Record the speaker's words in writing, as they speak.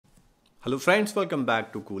Hello friends, welcome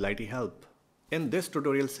back to Cool IT Help. In this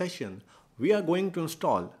tutorial session, we are going to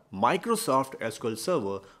install Microsoft SQL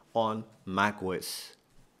Server on macOS.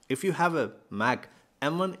 If you have a Mac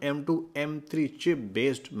M1, M2, M3 chip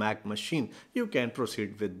based Mac machine, you can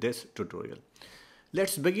proceed with this tutorial.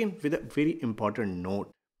 Let's begin with a very important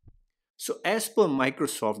note. So as per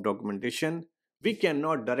Microsoft documentation, we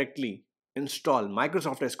cannot directly install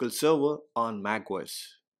Microsoft SQL Server on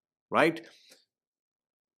macOS, right?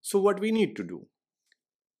 So what we need to do?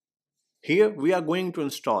 Here we are going to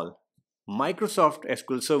install Microsoft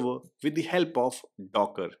SQL Server with the help of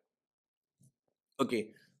Docker. Okay,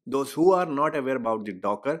 those who are not aware about the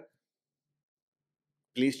Docker,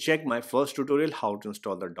 please check my first tutorial how to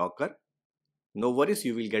install the Docker. No worries,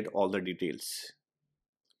 you will get all the details.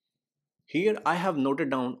 Here I have noted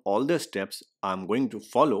down all the steps I am going to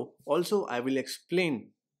follow. Also, I will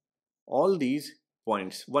explain all these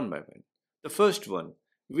points one by one. The first one,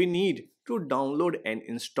 we need to download and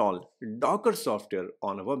install Docker software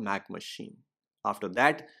on our Mac machine. After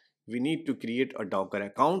that, we need to create a Docker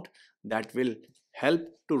account that will help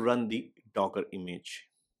to run the Docker image.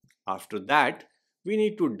 After that, we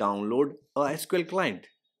need to download a SQL client.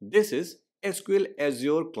 This is SQL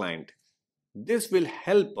Azure client. This will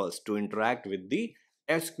help us to interact with the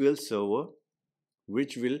SQL server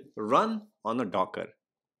which will run on a Docker.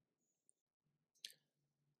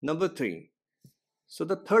 Number 3. So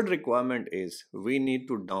the third requirement is we need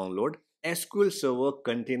to download SQL Server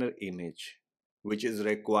container image which is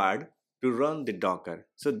required to run the Docker.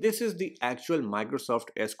 So this is the actual Microsoft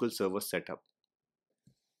SQL Server setup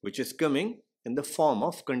which is coming in the form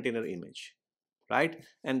of container image, right?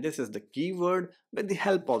 And this is the keyword. With the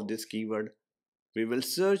help of this keyword, we will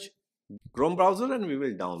search Chrome browser and we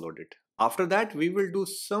will download it. After that, we will do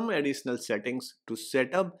some additional settings to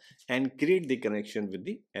set up and create the connection with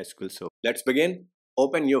the SQL Server. Let's begin.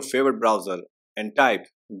 Open your favorite browser and type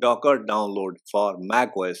Docker download for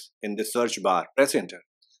macOS in the search bar. Press enter.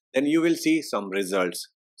 Then you will see some results.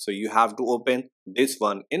 So you have to open this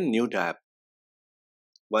one in new tab.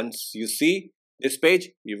 Once you see this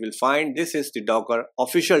page, you will find this is the Docker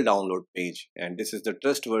official download page and this is the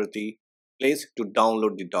trustworthy place to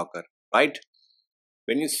download the Docker, right?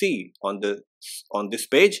 When you see on this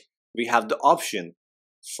page, we have the option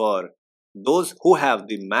for those who have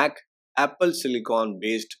the Mac Apple Silicon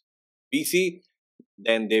based PC,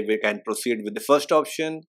 then they can proceed with the first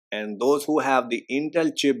option, and those who have the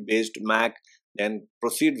Intel chip based Mac then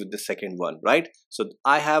proceed with the second one, right? So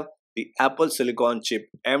I have the Apple Silicon chip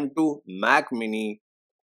M2 Mac Mini,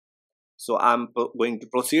 so I'm going to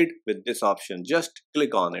proceed with this option. Just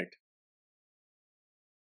click on it.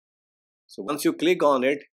 So once you click on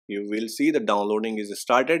it, you will see the downloading is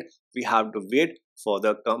started. We have to wait for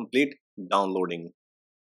the complete downloading.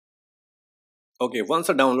 Okay, once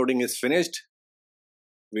the downloading is finished,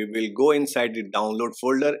 we will go inside the download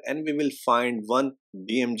folder and we will find one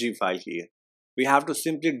DMG file here. We have to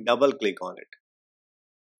simply double click on it.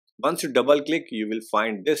 Once you double click, you will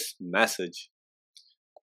find this message.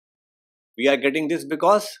 We are getting this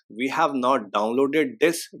because we have not downloaded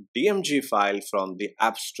this DMG file from the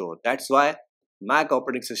App Store. That's why Mac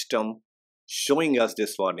operating system showing us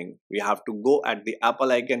this warning. We have to go at the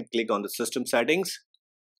Apple icon, click on the system settings,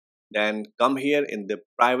 then come here in the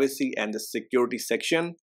privacy and the security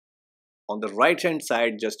section. On the right hand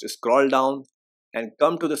side, just scroll down and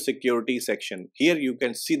come to the security section. Here you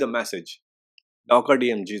can see the message, Docker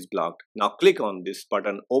DMG is blocked. Now click on this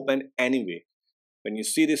button, open anyway. When you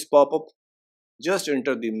see this pop-up, just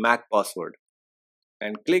enter the Mac password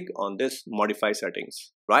and click on this modify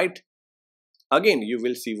settings, right? Again, you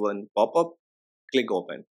will see one pop-up, click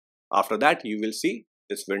open. After that, you will see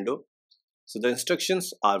this window. So the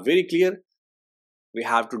instructions are very clear. We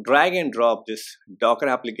have to drag and drop this Docker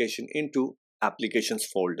application into applications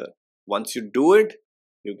folder. Once you do it,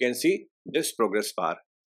 you can see this progress bar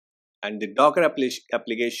and the Docker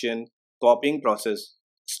application copying process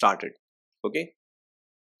started. Okay.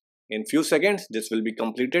 In few seconds, this will be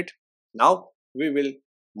completed. Now we will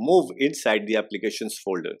move inside the applications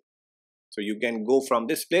folder. So you can go from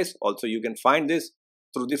this place. Also, you can find this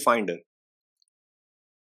through the finder.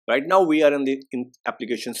 Right now we are in the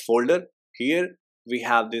applications folder. Here we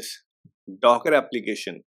have this Docker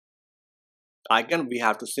application icon. We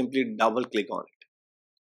have to simply double click on it.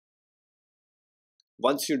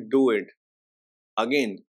 Once you do it,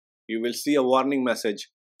 again, you will see a warning message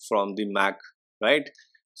from the Mac, right?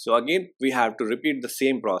 So again, we have to repeat the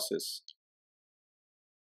same process.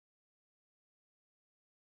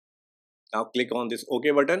 Now click on this OK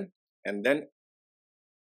button and then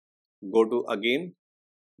go to again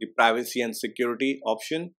the privacy and security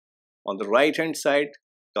option. On the right hand side,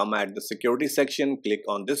 come at the security section, click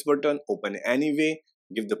on this button, open anyway,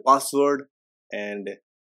 give the password and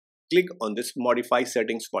click on this modify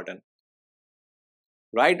settings button.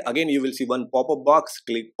 Right, again you will see one pop-up box,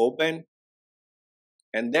 click open,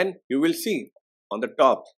 and then you will see on the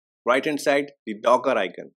top right hand side the Docker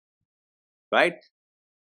icon. Right,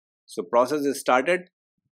 so process is started,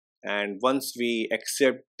 and once we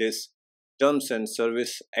accept this terms and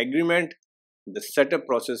service agreement, the setup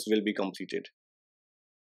process will be completed.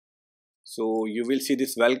 So you will see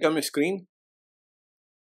this welcome screen.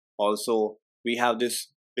 Also we have this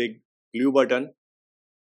big blue button.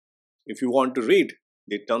 If you want to read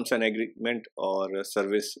the terms and agreement or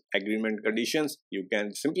service agreement conditions, you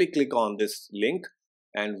can simply click on this link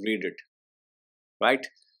and read it. Right,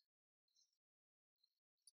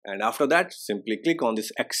 and after that simply click on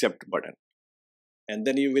this accept button, and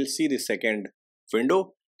then you will see the second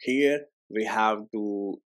window. Here we have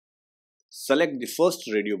to select the first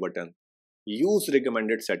radio button, use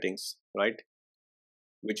recommended settings, right,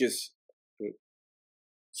 which is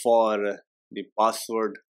for the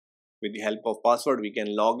password. With the help of password we can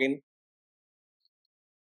log in.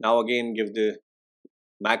 Now again give the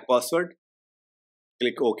Mac password,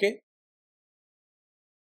 click OK,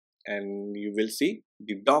 and you will see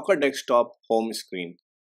the Docker desktop home screen.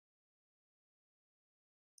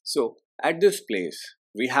 So at this place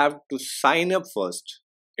we have to sign up first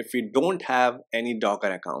if we don't have any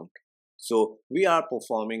Docker account. So we are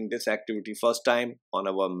performing this activity first time on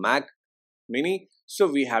our Mac Mini, so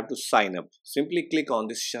we have to sign up. Simply click on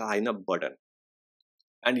this sign up button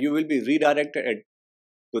and you will be redirected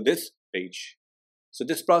to this page. So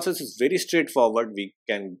this process is very straightforward. We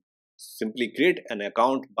can simply create an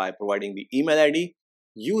account by providing the email ID,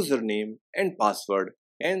 username and password,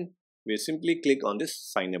 and we simply click on this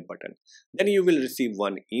sign up button. Then you will receive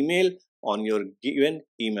one email on your given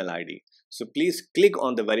email ID. So please click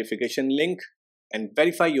on the verification link and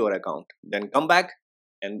verify your account. Then come back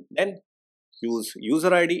and then use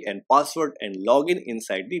user ID and password and log in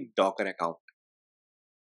inside the Docker account.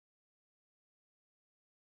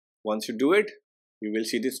 Once you do it, you will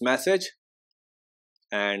see this message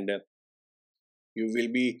and you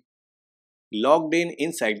will be logged in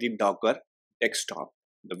inside the Docker desktop.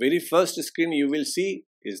 The very first screen you will see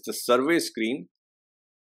is the survey screen,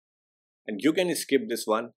 and you can skip this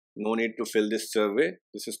one. No need to fill this survey.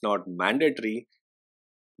 This is not mandatory.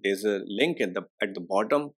 There's a link at the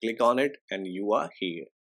bottom, click on it and you are here.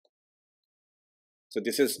 So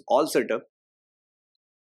this is all set up.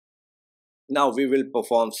 Now we will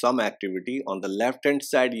perform some activity. On the left hand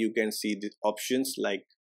side you can see the options like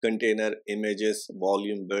container, images,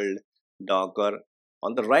 volume, build, Docker.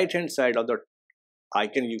 On the right hand side of the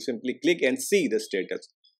icon you simply click and see the status.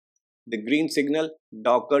 The green signal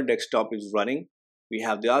Docker desktop is running. We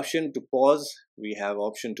have the option to pause, we have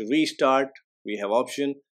option to restart, we have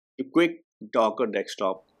option to quick Docker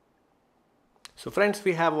desktop. So friends,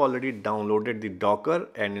 we have already downloaded the Docker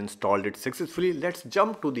and installed it successfully. Let's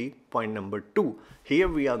jump to the point number 2. Here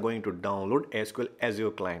we are going to download SQL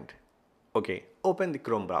Azure Client. Okay, open the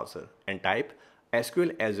Chrome browser and type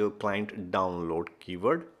SQL Azure Client download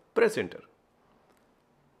keyword, press enter.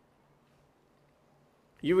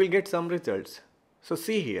 You will get some results. So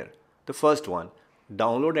see here, the first one,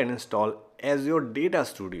 download and install Azure Data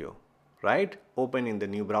Studio. Right, open in the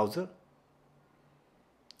new browser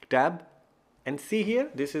tab and see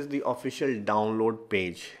here, this is the official download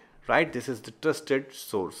page. Right, this is the trusted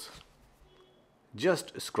source.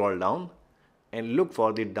 Just scroll down and look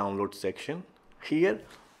for the download section. Here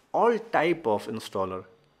all type of installer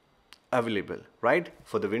available, right,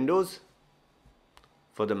 for the Windows,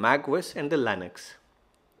 for the macOS and the Linux.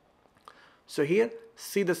 So here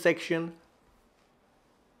see the section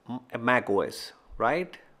macOS,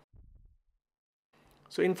 right?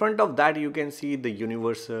 So in front of that you can see the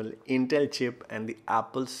universal Intel chip and the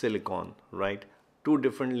Apple Silicon, right? Two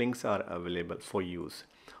different links are available for use.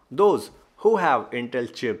 Those who have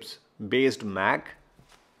Intel chips based Mac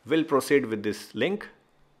will proceed with this link,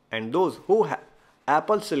 and those who have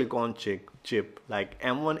Apple Silicon chip like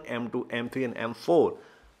M1, M2, M3 and M4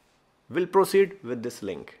 will proceed with this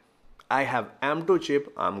link. I have M2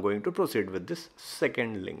 chip, I'm going to proceed with this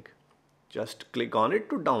second link. Just click on it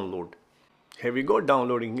to download. Here we go,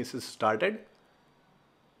 downloading is started,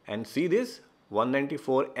 and see this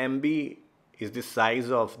 194 MB is the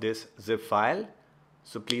size of this zip file.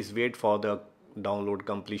 So please wait for the download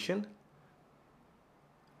completion.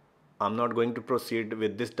 I'm not going to proceed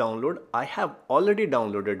with this download. I have already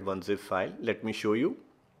downloaded one zip file. Let me show you.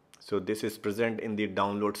 So this is present in the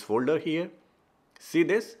downloads folder here. See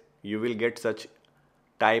this, you will get such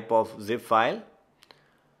type of zip file.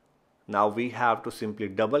 Now we have to simply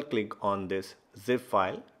double click on this zip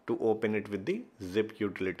file to open it with the zip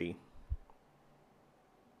utility.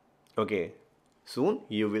 Okay, soon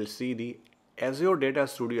you will see the Azure Data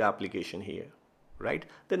Studio application here, right?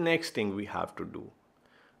 The next thing we have to do,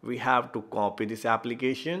 we have to copy this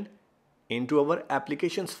application into our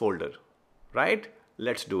applications folder, right?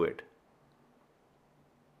 Let's do it.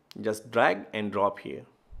 Just drag and drop here.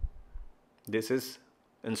 This is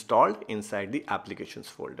installed inside the applications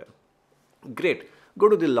folder. Great. Go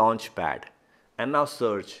to the launchpad and now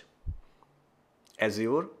search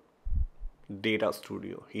Azure Data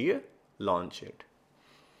Studio. Here, launch it.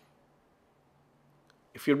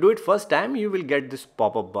 If you do it first time, you will get this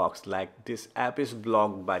pop-up box like this app is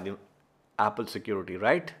blocked by the Apple security,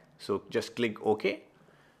 right? So just click OK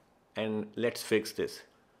and let's fix this.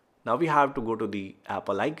 Now we have to go to the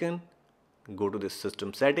Apple icon, go to the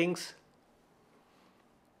system settings.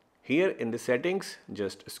 Here in the settings,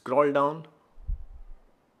 just scroll down.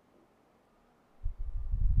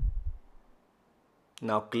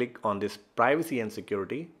 Now click on this privacy and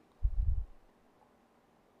security.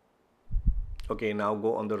 Okay, now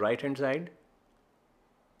go on the right hand side.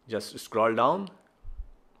 Just scroll down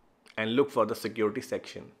and look for the security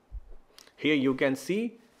section. Here you can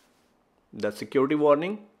see the security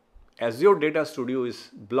warning. Azure Data Studio is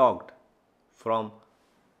blocked from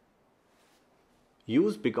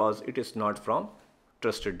use because it is not from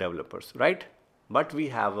trusted developers, right? But we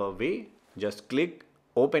have a way. Just click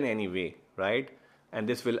open anyway, right? And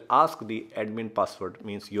this will ask the admin password,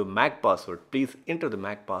 means your Mac password. Please enter the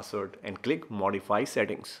Mac password and click modify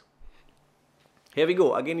settings. Here we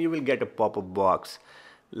go. Again, you will get a pop-up box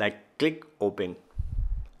like click open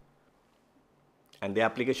and the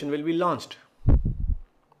application will be launched.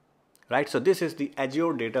 Right, so this is the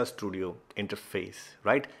Azure Data Studio interface,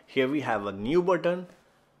 right? Here we have a new button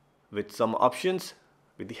with some options.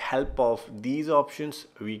 With the help of these options,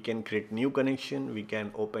 we can create new connection, we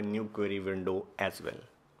can open new query window as well,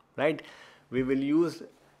 right? We will use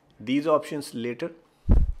these options later,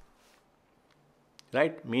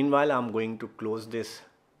 right? Meanwhile, I'm going to close this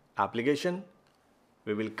application.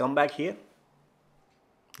 We will come back here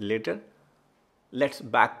later. Let's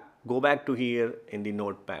go back to here in the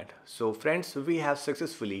notepad. So friends, we have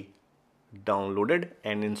successfully downloaded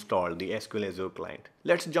and installed the SQL Azure client.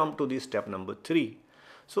 Let's jump to the step number 3.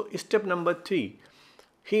 So step number 3,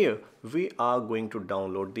 here we are going to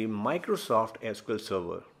download the Microsoft SQL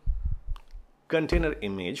Server container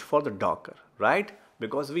image for the Docker, right?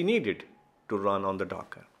 Because we need it to run on the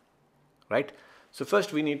Docker, right? So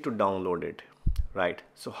first we need to download it, right?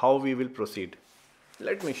 So how we will proceed?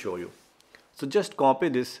 Let me show you. So just copy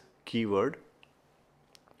this keyword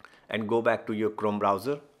and go back to your Chrome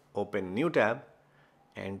browser, open new tab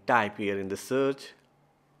and type here in the search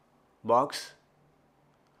box.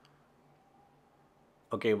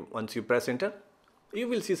 Okay, once you press enter, you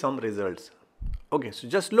will see some results. Okay, so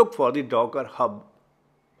just look for the Docker Hub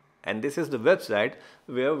and this is the website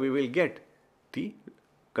where we will get the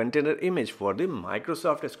container image for the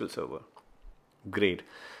Microsoft SQL Server. Great.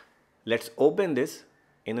 Let's open this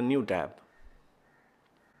in a new tab.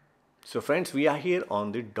 So friends, we are here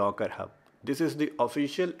on the Docker Hub. This is the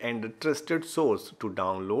official and trusted source to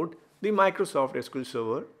download the Microsoft SQL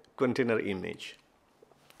Server container image.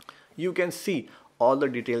 You can see all the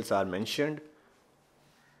details are mentioned.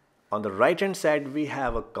 On the right hand side, we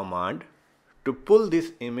have a command to pull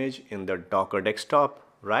this image in the Docker desktop,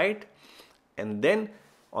 right? And then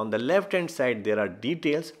on the left hand side, there are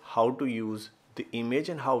details how to use the image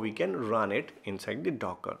and how we can run it inside the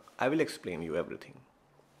Docker. I will explain you everything.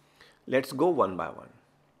 Let's go one by one.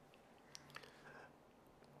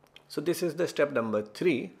 So this is the step number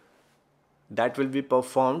 3 that will be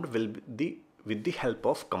performed with the help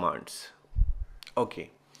of commands.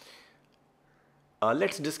 Okay,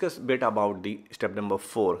 let's discuss a bit about the step number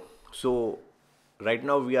 4. So right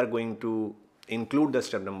now we are going to include the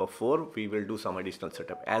step number 4. We will do some additional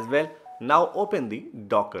setup as well. Now open the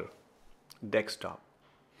Docker desktop.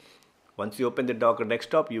 Once you open the Docker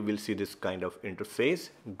desktop, you will see this kind of interface.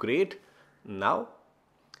 Great. Now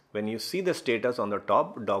when you see the status on the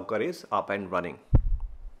top, Docker is up and running.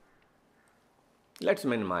 Let's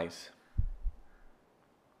minimize.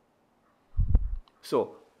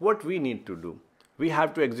 So what we need to do, we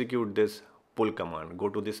have to execute this pull command. Go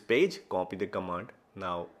to this page, copy the command.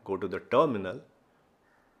 Now go to the terminal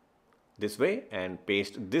this way and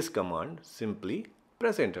paste this command. Simply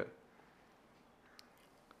press enter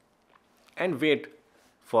and wait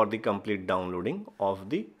for the complete downloading of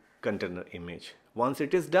the container image. Once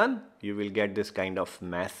it is done, you will get this kind of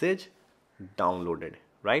message downloaded,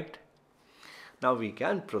 right? Now we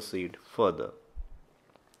can proceed further.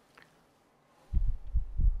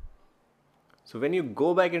 So when you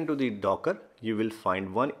go back into the Docker, you will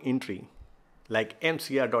find one entry like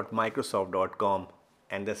mcr.microsoft.com,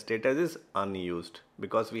 and the status is unused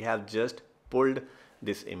because we have just pulled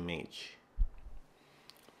this image.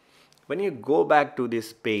 When you go back to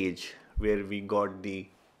this page where we got the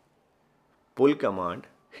pull command,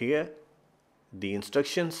 here the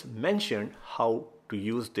instructions mentioned how to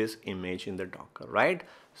use this image in the Docker, right?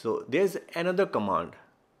 So there's another command,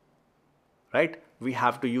 right? We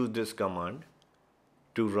have to use this command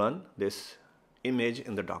to run this image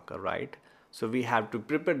in the Docker, right? So we have to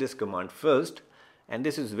prepare this command first, and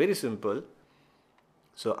this is very simple.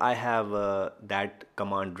 So I have that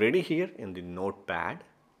command ready here in the notepad.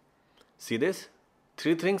 See this?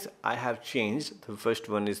 3 things I have changed. The first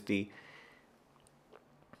one is the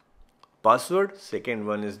password, second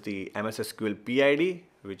one is the MS SQL PID,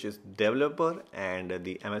 which is developer, and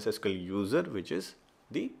the MS SQL user, which is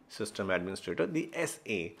the system administrator, the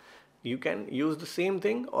SA. You can use the same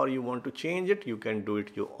thing, or you want to change it, you can do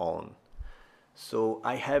it your own. So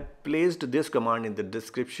I have placed this command in the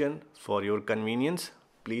description for your convenience.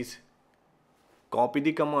 Please copy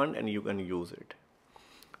the command and you can use it.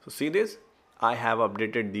 So see this, I have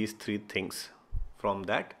updated these 3 things from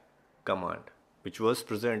that command which was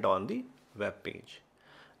present on the web page,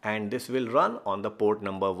 and this will run on the port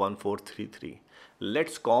number 1433.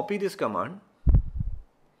 Let's copy this command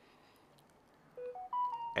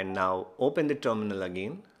and now open the terminal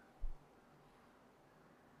again.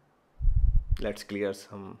 Let's clear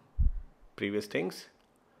some previous things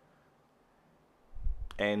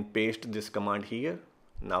and paste this command here.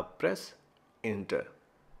 Now press enter,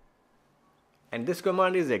 and this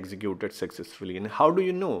command is executed successfully. And how do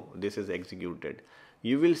you know this is executed?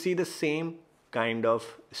 You will see the same kind of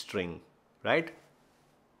string, right?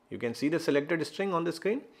 You can see the selected string on the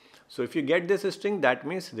screen. So if you get this string, that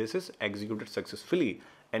means this is executed successfully.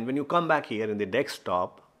 And when you come back here in the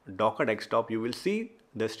desktop, Docker desktop, you will see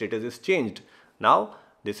the status is changed. Now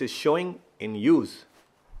this is showing in use.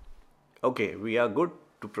 Okay, we are good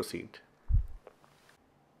to proceed.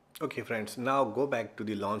 Okay friends, now go back to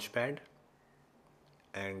the launchpad,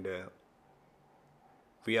 and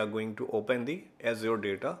we are going to open the Azure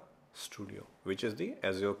Data Studio, which is the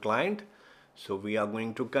Azure client. So we are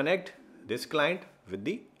going to connect this client with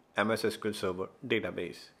the MS SQL Server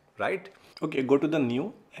database, right? Okay, go to the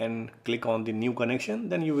new and click on the new connection.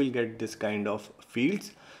 Then you will get this kind of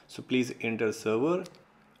fields. So please enter server.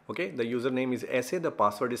 Okay, the username is SA, the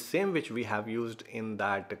password is same which we have used in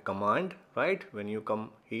that command, right? When you come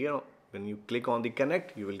here, when you click on the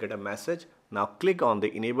connect, you will get a message. Now click on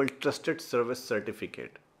the enable trusted service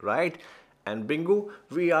certificate, right? And bingo,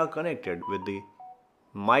 we are connected with the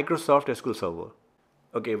Microsoft SQL Server.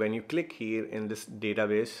 Okay, when you click here in this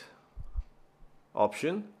database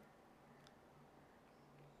option,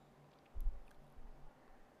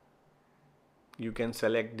 you can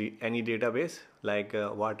select any database, like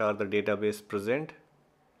what are the database present,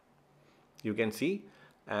 you can see.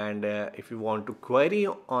 And if you want to query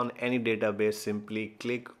on any database, simply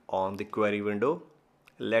click on the query window.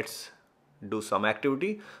 Let's do some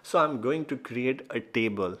activity. So I'm going to create a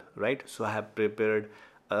table, right? So I have prepared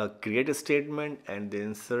a create a statement and the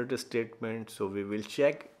insert a statement. So we will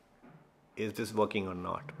check, is this working or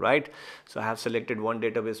not, right? So I have selected one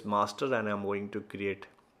database master and I'm going to create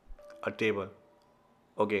a table.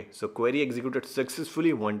 Okay, so query executed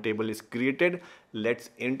successfully, one table is created. Let's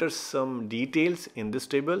enter some details in this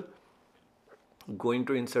table. Going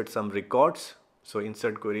to insert some records. So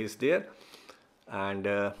insert query is there, and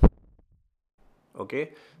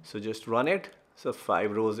okay, so just run it. So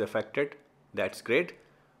 5 rows affected, that's great.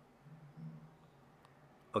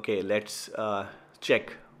 Okay, let's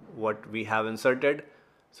check what we have inserted.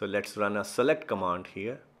 So let's run a select command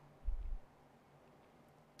here.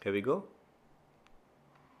 Here we go.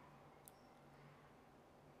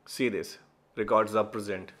 See this, records are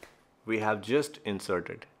present. We have just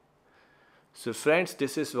inserted. So friends,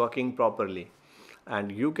 this is working properly,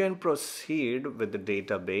 and you can proceed with the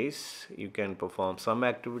database. You can perform some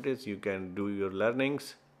activities, you can do your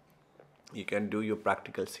learnings, you can do your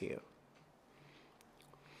practicals here.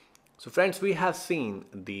 So friends, we have seen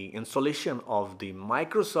the installation of the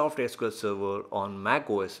Microsoft SQL Server on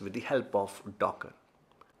macOS with the help of Docker.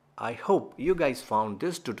 I hope you guys found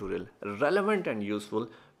this tutorial relevant and useful.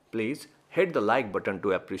 Please hit the like button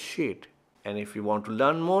to appreciate. And if you want to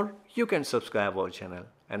learn more, you can subscribe our channel.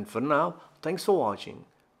 And for now, thanks for watching.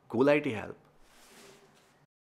 Cool IT Help.